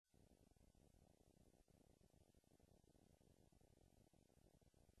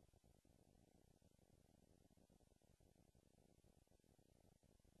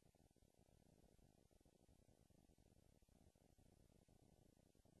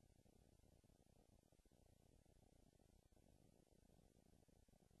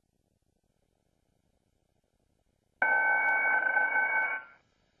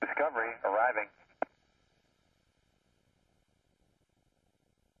Discovery arriving.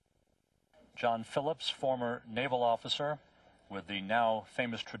 John Phillips, former naval officer, with the now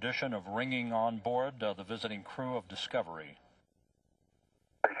famous tradition of ringing on board the visiting crew of Discovery.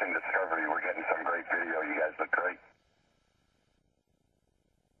 Racing Discovery, we're getting some great video. You guys look great.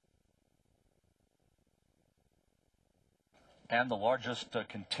 And the largest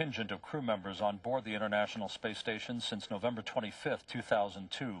contingent of crew members on board the International Space Station since November 25th,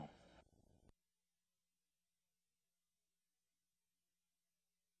 2002.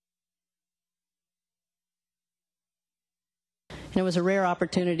 And it was a rare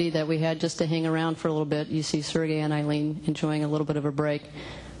opportunity that we had just to hang around for a little bit. You see Sergey and Eileen enjoying a little bit of a break.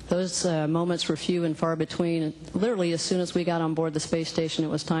 Those moments were few and far between. And literally, as soon as we got on board the space station, it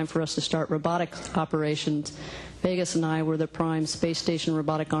was time for us to start robotic operations. Vegas and I were the prime space station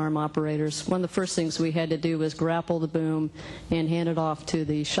robotic arm operators. One of the first things we had to do was grapple the boom and hand it off to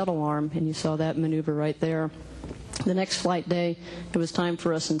the shuttle arm, and you saw that maneuver right there. The next flight day, it was time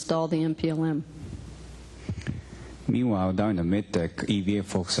for us to install the MPLM. Meanwhile, down in the mid-deck, EVA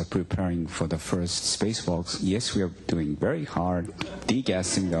folks are preparing for the first spacewalks. Yes, we are doing very hard,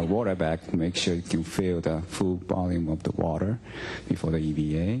 degassing the water bag to make sure you can fill the full volume of the water before the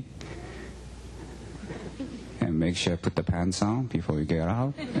EVA. And make sure I put the pants on before we get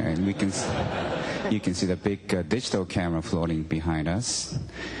out. And you can see the big digital camera floating behind us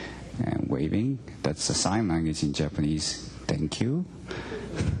and waving. That's a sign language in Japanese. Thank you.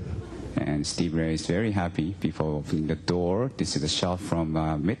 And Steve Ray is very happy before opening the door. This is a shot from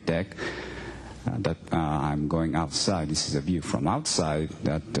mid-deck that I'm going outside. This is a view from outside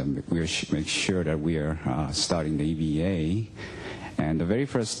that we make sure that we are starting the EVA. And the very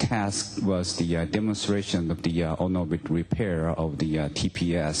first task was the demonstration of the on-orbit repair of the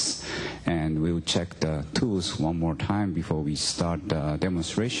TPS. And we'll check the tools one more time before we start the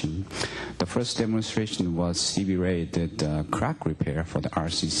demonstration. The first demonstration was Stevie Ray did crack repair for the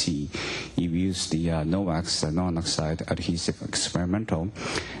RCC. He used the Novax non-oxide adhesive experimental.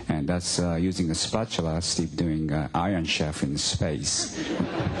 And that's using a spatula, Steve doing Iron Chef in space.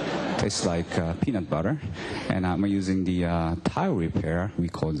 Tastes like peanut butter. And I'm using the tile repair, we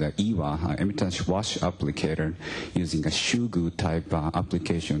call the EWA, emittance wash applicator, using a Shugu type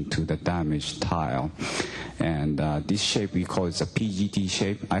application to the damaged tile. And this shape we call it a PGT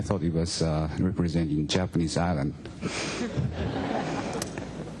shape. I thought it was representing Japanese island.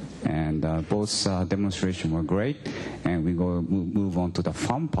 And both demonstrations were great. And we go move on to the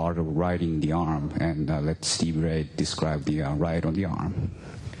fun part of riding the arm. And let Steve Ray describe the ride on the arm.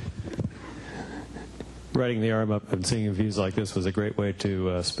 Riding the arm up and seeing views like this was a great way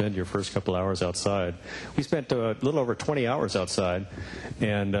to spend your first couple hours outside. We spent a little over 20 hours outside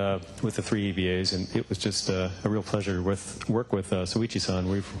and with the 3 EVAs, and it was just a real pleasure to work with Soichi-san.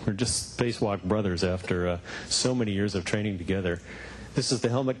 We're just spacewalk brothers after so many years of training together. This is the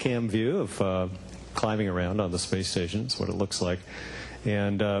helmet cam view of climbing around on the space station. It's what it looks like.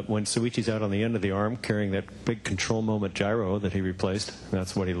 And when Soichi's out on the end of the arm carrying that big control moment gyro that he replaced,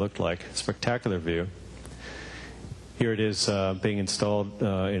 that's what he looked like. Spectacular view. Here it is being installed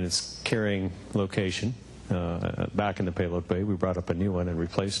in its carrying location back in the payload bay. We brought up a new one and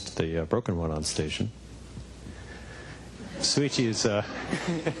replaced the broken one on station. Soichi is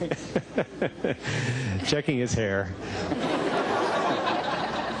checking his hair.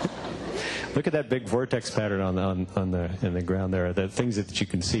 Look at that big vortex pattern in the ground there. The things that you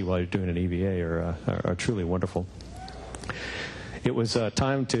can see while you're doing an EVA are truly wonderful. It was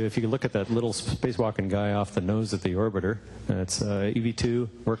time to, if you look at that little spacewalking guy off the nose of the orbiter, it's EV2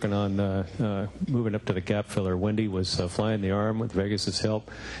 working on moving up to the gap filler. Wendy was flying the arm with Vegas's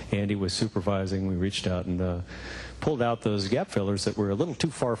help. Andy was supervising. We reached out and pulled out those gap fillers that were a little too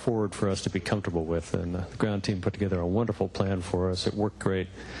far forward for us to be comfortable with. And the ground team put together a wonderful plan for us. It worked great.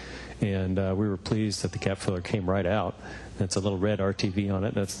 And we were pleased that the gap filler came right out. It's a little red RTV on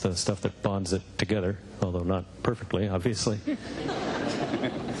it. That's the stuff that bonds it together, although not perfectly, obviously.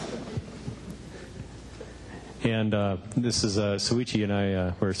 And this is Soichi and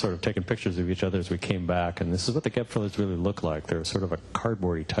I were sort of taking pictures of each other as we came back. And this is what the gap fillers really look like. They're sort of a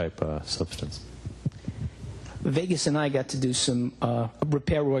cardboardy type substance. Vegas and I got to do some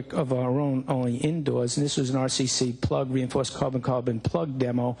repair work of our own, only indoors, and this was an RCC plug, reinforced carbon-carbon plug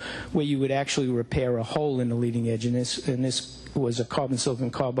demo, where you would actually repair a hole in the leading edge, and this was a carbon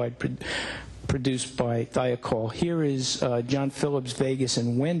silicon carbide produced by Thiokol. Here is John Phillips, Vegas,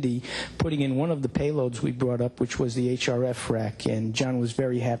 and Wendy putting in one of the payloads we brought up, which was the HRF rack. And John was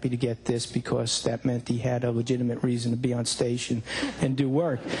very happy to get this because that meant he had a legitimate reason to be on station and do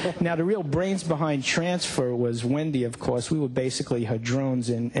work. Now, the real brains behind transfer was Wendy, of course. We were basically her drones,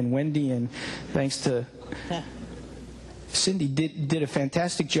 and Wendy, and thanks to Cindy, did a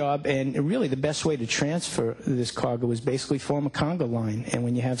fantastic job, and really the best way to transfer this cargo was basically form a conga line. And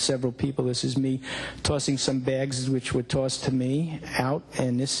when you have several people, this is me tossing some bags which were tossed to me out,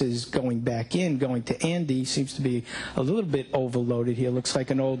 and this is going back in, going to Andy. Seems to be a little bit overloaded here. Looks like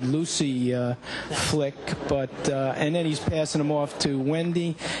an old Lucy flick, but and then he's passing them off to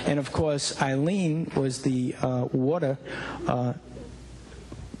Wendy, and of course Eileen was the water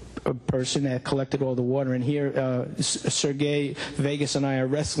a person that collected all the water. And here, Sergey, Vegas, and I are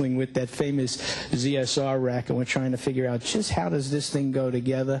wrestling with that famous ZSR rack, and we're trying to figure out just how does this thing go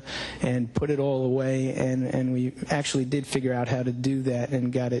together and put it all away. And we actually did figure out how to do that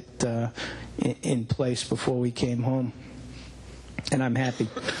and got it in place before we came home. And I'm happy.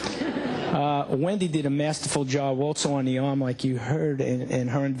 Wendy did a masterful job also on the arm, like you heard, and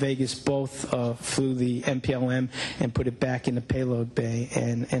her and Vegas both flew the MPLM and put it back in the payload bay.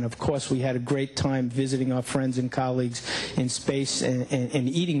 And of course, we had a great time visiting our friends and colleagues in space and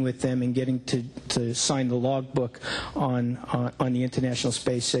eating with them and getting to sign the logbook on the International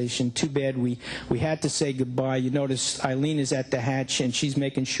Space Station. Too bad we had to say goodbye. You notice Eileen is at the hatch, and she's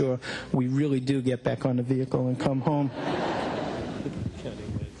making sure we really do get back on the vehicle and come home.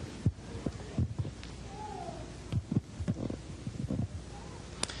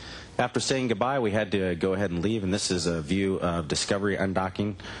 After saying goodbye, we had to go ahead and leave, and this is a view of Discovery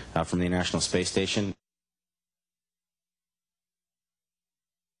undocking from the International Space Station.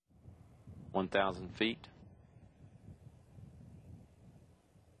 1,000 feet.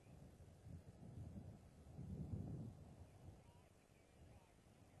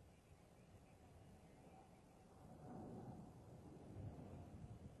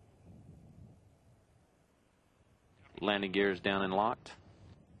 Landing gears down and locked.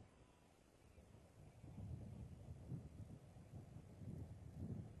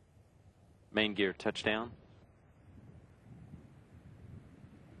 Main gear touchdown.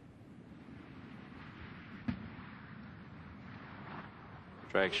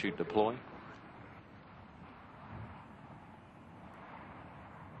 Drag chute deploy.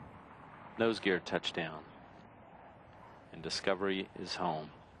 Nose gear touchdown. And Discovery is home.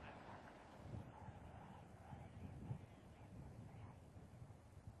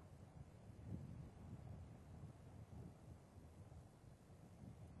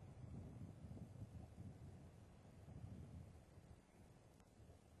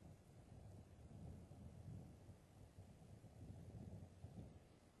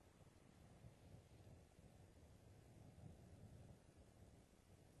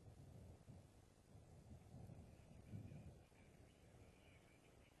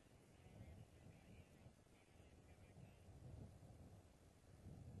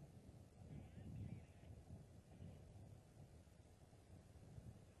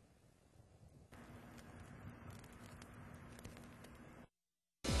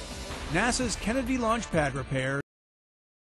 NASA's Kennedy Launch Pad repairs